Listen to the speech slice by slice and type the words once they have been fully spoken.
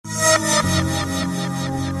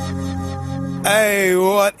Hey,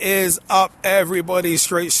 what is up, everybody?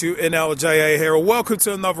 Straight Shooting LJA here. Welcome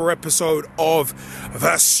to another episode of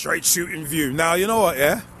the Straight Shooting View. Now, you know what,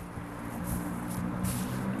 yeah?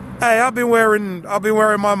 Hey, I've been wearing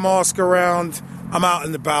my mask around. I'm out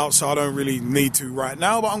and about, so I don't really need to right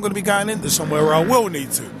now, but I'm going to be going into somewhere where I will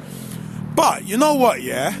need to. But, you know what,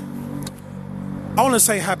 yeah? I want to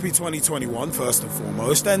say happy 2021, first and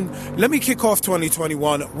foremost, and let me kick off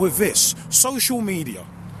 2021 with this. Social media.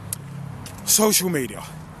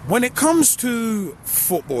 When it comes to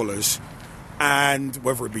footballers, and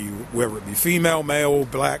whether it be female, male,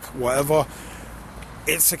 black, whatever,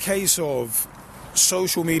 it's a case of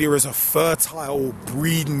social media is a fertile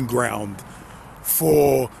breeding ground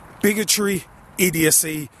for bigotry,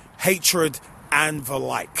 idiocy, hatred, and the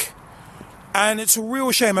like. And it's a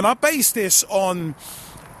real shame. And I base this on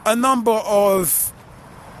a number of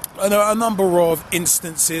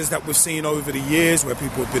instances that we've seen over the years where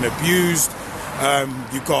people have been abused.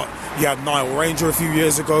 You had Nile Ranger a few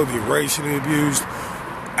years ago being racially abused,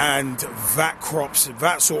 and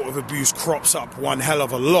that sort of abuse crops up one hell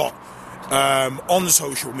of a lot on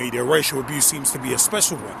social media. Racial abuse seems to be a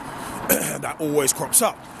special one that always crops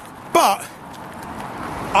up. But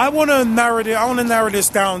I want to narrow this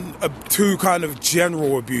down to kind of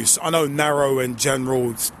general abuse. I know narrow and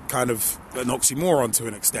general is kind of an oxymoron to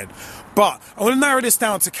an extent. But I want to narrow this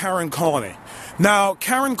down to Karen Carney. Now,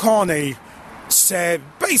 Karen Carney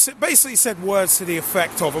basically said words to the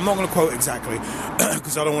effect of, I'm not going to quote exactly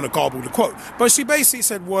because I don't want to garble the quote, but she basically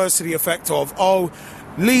said words to the effect of,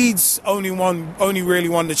 Leeds only really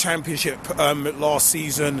won the championship last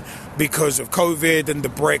season because of COVID and the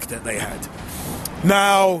break that they had.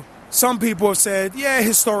 Now, some people have said,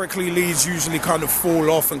 historically Leeds usually kind of fall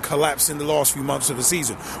off and collapse in the last few months of the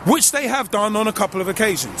season, which they have done on a couple of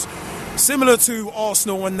occasions. Similar to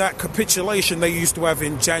Arsenal and that capitulation they used to have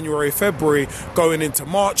in January, February, going into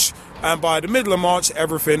March, and by the middle of March,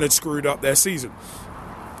 everything had screwed up their season.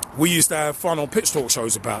 We used to have fun on pitch talk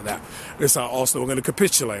shows about that. It's like Arsenal are going to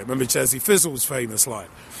capitulate. Remember Jesse Fizzle's famous line.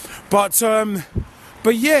 But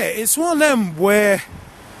yeah, it's one of them where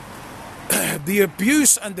the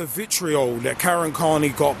abuse and the vitriol that Karen Carney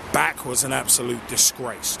got back was an absolute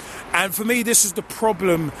disgrace. And for me, this is the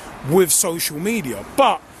problem with social media.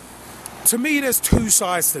 But to me, there's two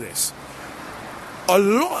sides to this. A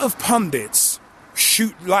lot of pundits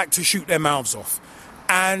like to shoot their mouths off.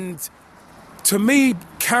 And to me,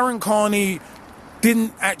 Karen Carney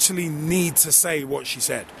didn't actually need to say what she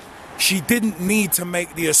said. She didn't need to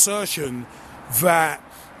make the assertion that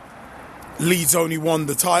Leeds only won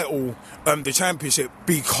the title, the championship,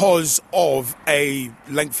 because of a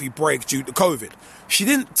lengthy break due to COVID. She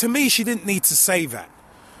didn't need to say that.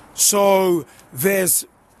 So there's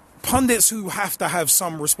pundits who have to have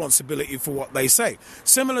some responsibility for what they say.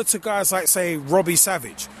 Similar to guys like, say, Robbie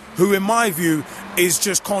Savage, who in my view is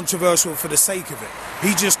just controversial for the sake of it.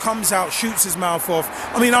 He just comes out, shoots his mouth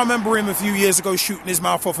off. I mean, I remember him a few years ago shooting his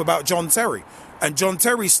mouth off about John Terry. And John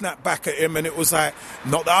Terry snapped back at him, and it was like,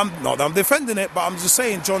 not that I'm defending it, but I'm just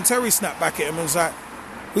saying, John Terry snapped back at him and was like,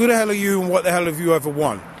 who the hell are you and what the hell have you ever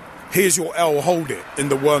won? Here's your L, hold it, in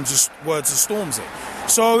the words of Stormzy.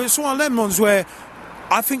 So it's one of them ones where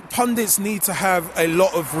I think pundits need to have a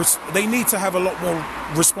lot more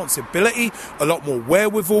responsibility, a lot more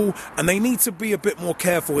wherewithal, and they need to be a bit more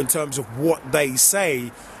careful in terms of what they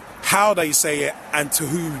say, how they say it, and to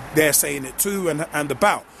who they're saying it to and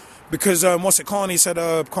about. Because Carney said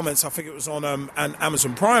comments, I think it was on an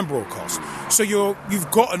Amazon Prime broadcast. So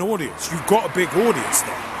you've got an audience, you've got a big audience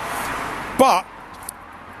there. But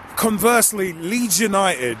conversely, Leeds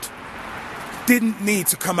United didn't need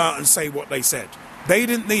to come out and say what they said. They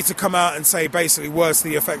didn't need to come out and say basically words to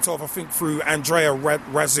the effect of, I think through Andrea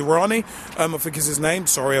Razzurani, I think is his name.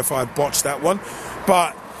 Sorry if I botched that one.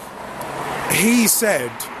 But he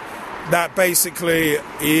said that basically,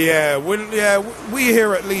 we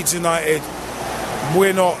here at Leeds United,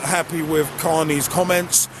 we're not happy with Carney's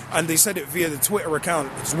comments. And they said it via the Twitter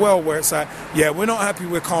account as well, where it's like, we're not happy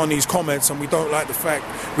with Carney's comments and we don't like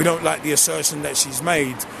the assertion that she's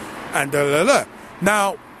made. And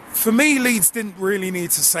Now, for me, Leeds didn't really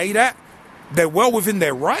need to say that. They're well within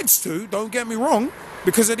their rights to, don't get me wrong.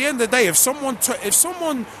 Because at the end of the day, if someone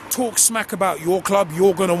talks smack about your club,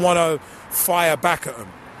 you're going to want to fire back at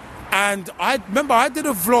them. And I remember I did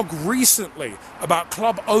a vlog recently about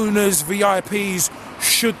club owners, VIPs,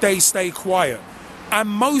 should they stay quiet? And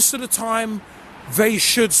most of the time, they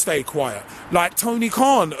should stay quiet. Like Tony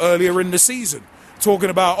Khan earlier in the season, talking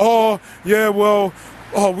about,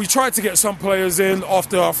 we tried to get some players in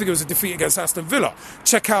after, I think it was a defeat against Aston Villa.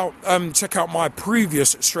 Check out my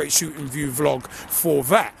previous Straight Shooting View vlog for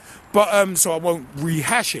that. But so I won't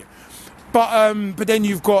rehash it. But then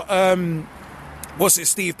you've got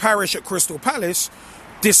Steve Parish at Crystal Palace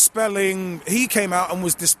he came out and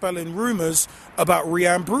was dispelling rumours about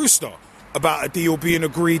Rhian Brewster, about a deal being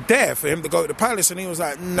agreed there for him to go to the Palace, and he was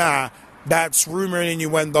like, nah, that's rumour and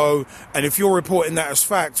innuendo, and if you're reporting that as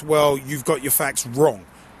fact, well, you've got your facts wrong,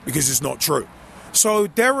 because it's not true. So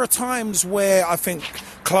there are times where I think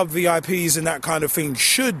club VIPs and that kind of thing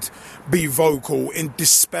should be vocal in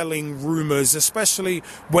dispelling rumours, especially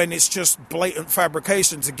when it's just blatant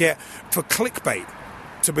fabrication for clickbait,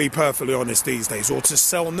 to be perfectly honest these days, or to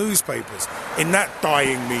sell newspapers in that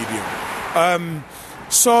dying medium.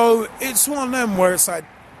 So it's one of them where it's like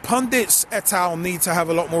pundits et al. Need to have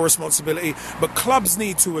a lot more responsibility, but clubs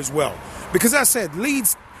need to as well. Because as I said,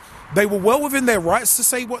 Leeds, they were well within their rights to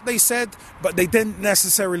say what they said, but they didn't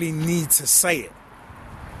necessarily need to say it.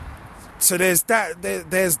 So there's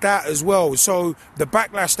that as well. So the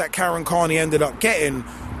backlash that Karen Carney ended up getting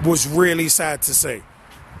was really sad to see.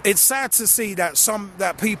 It's sad to see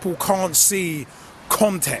that people can't see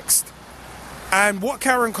context. And what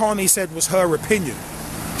Karen Carney said was her opinion.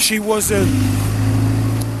 She wasn't...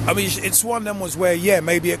 I mean, it's one of them was where, yeah,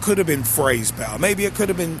 maybe it could have been phrased better. Maybe it could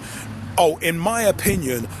have been, in my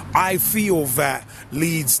opinion, I feel that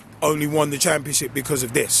Leeds only won the championship because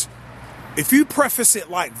of this. If you preface it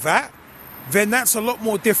like that, then that's a lot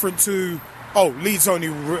more different to, Leeds only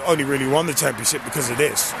really won the championship because of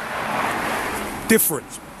this. Different.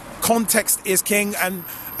 Context is king, and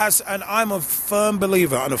I'm a firm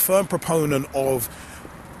believer and a firm proponent of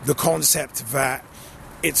the concept that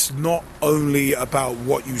it's not only about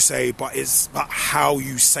what you say, but it's about how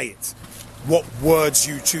you say it, what words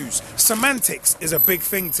you choose. Semantics is a big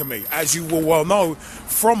thing to me, as you will well know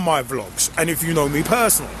from my vlogs, and if you know me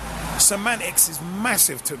personally. Semantics is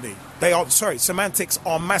massive to me. Semantics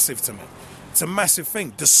are massive to me. It's a massive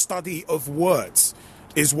thing. The study of words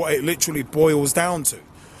is what it literally boils down to.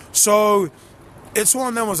 So it's one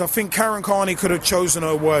of them was, I think Karen Carney could have chosen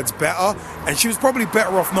her words better, and she was probably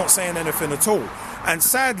better off not saying anything at all. And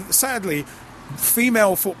sadly,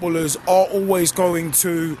 female footballers are always going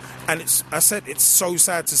to, and it's so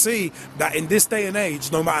sad to see that in this day and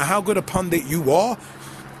age, no matter how good a pundit you are,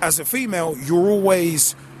 as a female, you're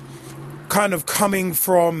always kind of coming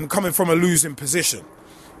from a losing position.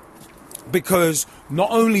 Because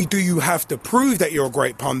not only do you have to prove that you're a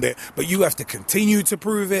great pundit, but you have to continue to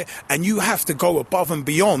prove it, and you have to go above and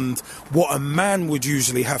beyond what a man would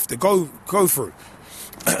usually have to go through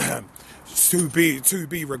to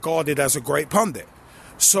be regarded as a great pundit.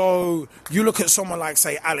 So you look at someone like,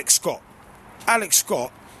 say, Alex Scott. Alex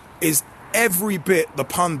Scott is every bit the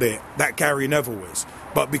pundit that Gary Neville is.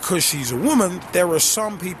 But because she's a woman, there are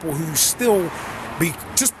some people who still,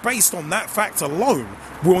 just based on that fact alone,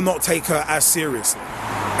 will not take her as seriously.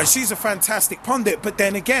 And she's a fantastic pundit, but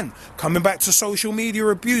then again, coming back to social media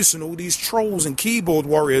abuse and all these trolls and keyboard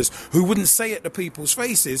warriors who wouldn't say it to people's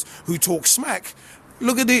faces, who talk smack.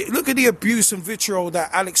 Look at the abuse and vitriol that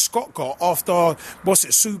Alex Scott got after,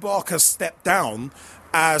 Sue Barker stepped down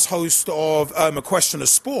as host of A Question of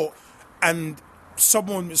Sport, and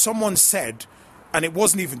someone said, and it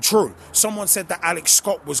wasn't even true, someone said that Alex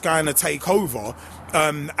Scott was going to take over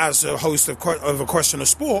as a host of A Question of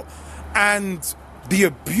Sport, and the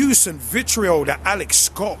abuse and vitriol that Alex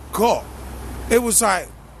Scott got, it was like,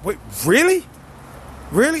 wait, really?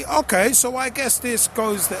 Really? Okay, so I guess this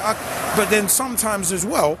goes there. But then sometimes as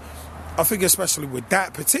well, I think especially with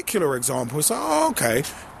that particular example, it's like, okay,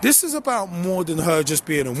 this is about more than her just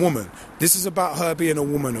being a woman. This is about her being a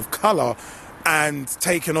woman of colour and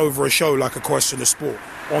taking over a show like A Question of Sport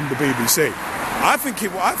on the BBC. I think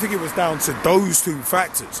it was down to those two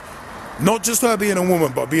factors. Not just her being a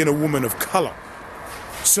woman, but being a woman of colour.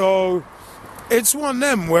 So it's one of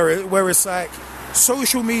them where it's like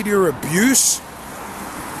social media abuse.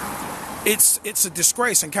 It's a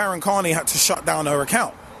disgrace, and Karen Carney had to shut down her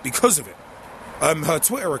account because of it, her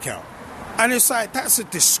Twitter account. And it's like, that's a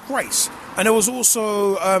disgrace. And there was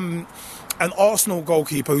also an Arsenal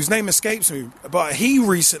goalkeeper whose name escapes me, but he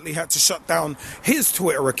recently had to shut down his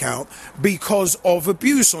Twitter account because of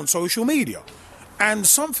abuse on social media. And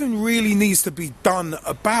something really needs to be done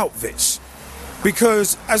about this,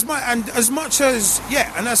 because as much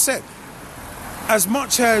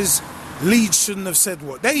as Leeds shouldn't have said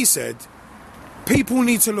what they said, people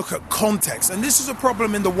need to look at context. And this is a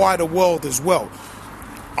problem in the wider world as well.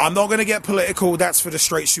 I'm not going to get political. That's for the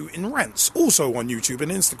Straight Shooting Rants, also on YouTube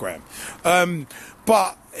and Instagram.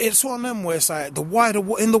 But it's one of them where it's like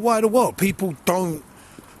in the wider world, people don't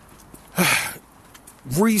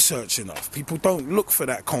research enough. People don't look for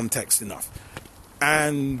that context enough.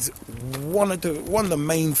 And one of the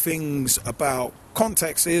main things about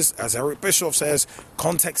context is, as Eric Bischoff says,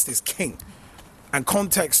 context is king. And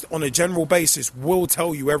context on a general basis will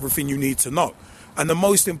tell you everything you need to know. And the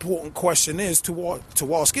most important question is to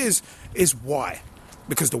ask is why?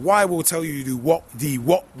 Because the why will tell you the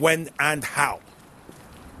what, when, and how.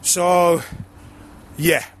 So,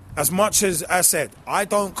 yeah, as much as I said, I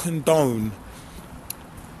don't condone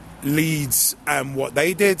Leeds and what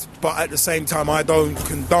they did, but at the same time I don't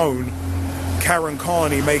condone Karen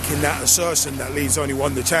Carney making that assertion that Leeds only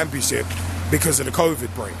won the championship because of the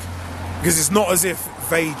COVID break, because it's not as if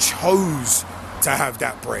they chose to have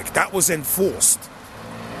that break. That was enforced.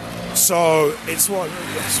 So it's one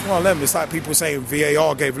of them. It's like people saying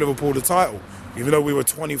VAR gave Liverpool the title even though we were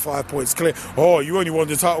 25 points clear. Oh, you only won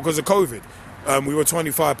the title because of COVID. We were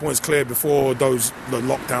 25 points clear before the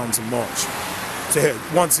lockdowns in March. So here,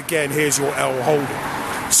 once again, here's your L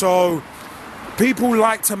Holding. So people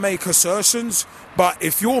like to make assertions, but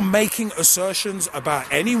if you're making assertions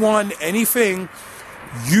about anyone, anything,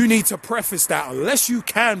 you need to preface that, unless you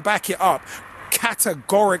can back it up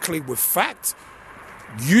categorically with fact.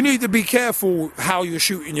 You need to be careful how you're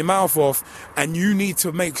shooting your mouth off, and you need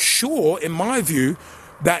to make sure, in my view,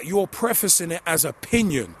 that you're prefacing it as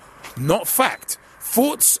opinion, not fact.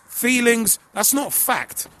 Thoughts, feelings, that's not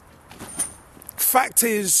fact. Fact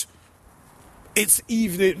is, it's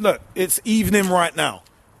evening. Look, it's evening right now.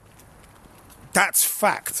 That's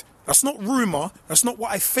fact. That's not rumor. That's not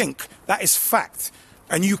what I think. That is fact.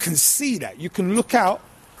 And you can see that. You can look out,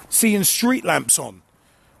 seeing street lamps on.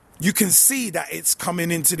 You can see that it's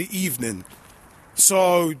coming into the evening.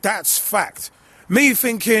 So that's fact. Me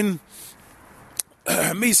thinking,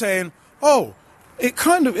 me saying, oh, it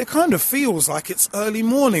kind of feels like it's early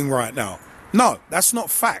morning right now. No, that's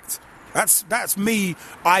not fact. That's me.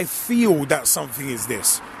 I feel that something is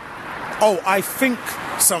this. Oh, I think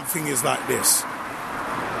something is like this.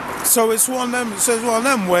 So it's one of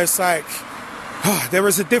them where it's like, there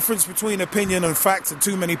is a difference between opinion and fact, and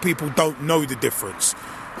too many people don't know the difference.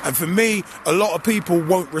 And for me, a lot of people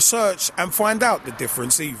won't research and find out the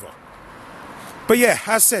difference either. But yeah, as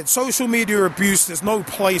I said, social media abuse, there's no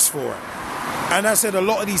place for it. And as I said, a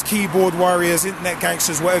lot of these keyboard warriors, internet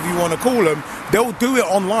gangsters, whatever you want to call them, they'll do it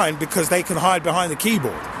online because they can hide behind the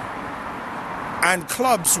keyboard. And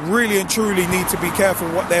clubs really and truly need to be careful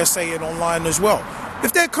what they're saying online as well.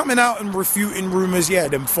 If they're coming out and refuting rumours, yeah,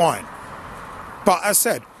 then fine. But as I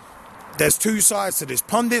said, there's two sides to this.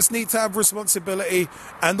 Pundits need to have responsibility,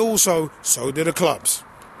 and also so do the clubs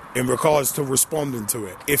in regards to responding to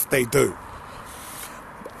it, if they do.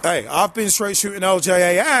 Hey, I've been Straight Shooting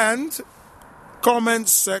LJA, and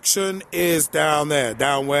comments section is down there.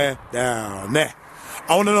 Down where? Down there.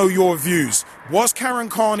 I want to know your views. Was Karen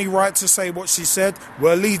Carney right to say what she said?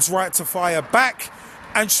 Were Leeds right to fire back?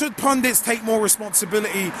 And should pundits take more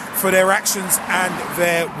responsibility for their actions and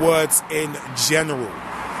their words in general?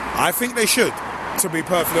 I think they should, to be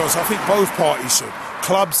perfectly honest. I think both parties should.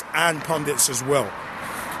 Clubs and pundits as well.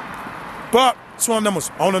 But it's one of them.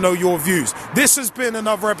 I want to know your views. This has been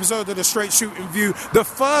another episode of the Straight Shooting View, the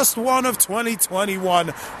first one of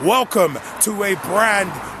 2021. Welcome to a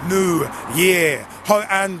brand new year.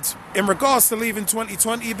 And in regards to leaving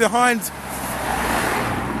 2020 behind,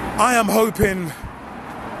 I am hoping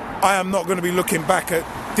I am not going to be looking back at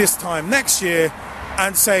this time next year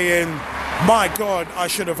and saying, my God, I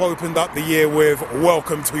should have opened up the year with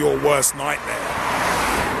welcome to your worst nightmare.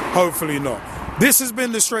 Hopefully not. This has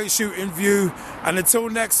been the Straight Shooting View, and until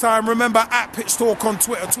next time, remember, at Pitch Talk on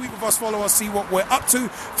Twitter. Tweet with us, follow us, see what we're up to.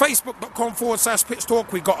 Facebook.com/Pitch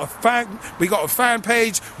Talk. We got a fan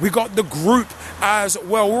page. We got the group as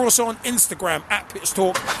well. We're also on Instagram at Pitch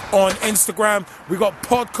Talk on Instagram. We got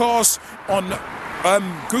podcasts on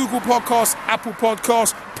Google Podcasts, Apple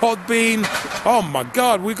Podcasts, Podbean. Oh my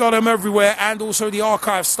God, we got them everywhere. And also the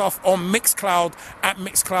archive stuff on Mixcloud at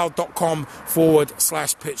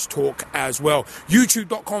mixcloud.com/Pitch Talk as well.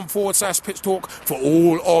 YouTube.com/Pitch Talk for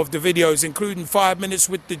all of the videos, including 5 Minutes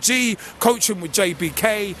with the G, Coaching with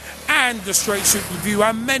JBK, and the Straight Shooting View,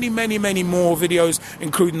 and many, many, many more videos,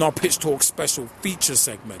 including our Pitch Talk special feature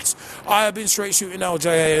segments. I have been Straight Shooting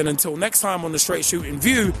LJA, and until next time on the Straight Shooting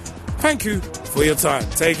View, thank you for your time.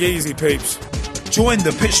 Take it easy, peeps. Join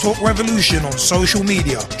the Pitch Talk revolution on social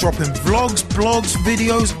media, dropping vlogs, blogs,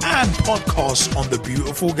 videos, and podcasts on the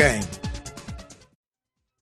beautiful game.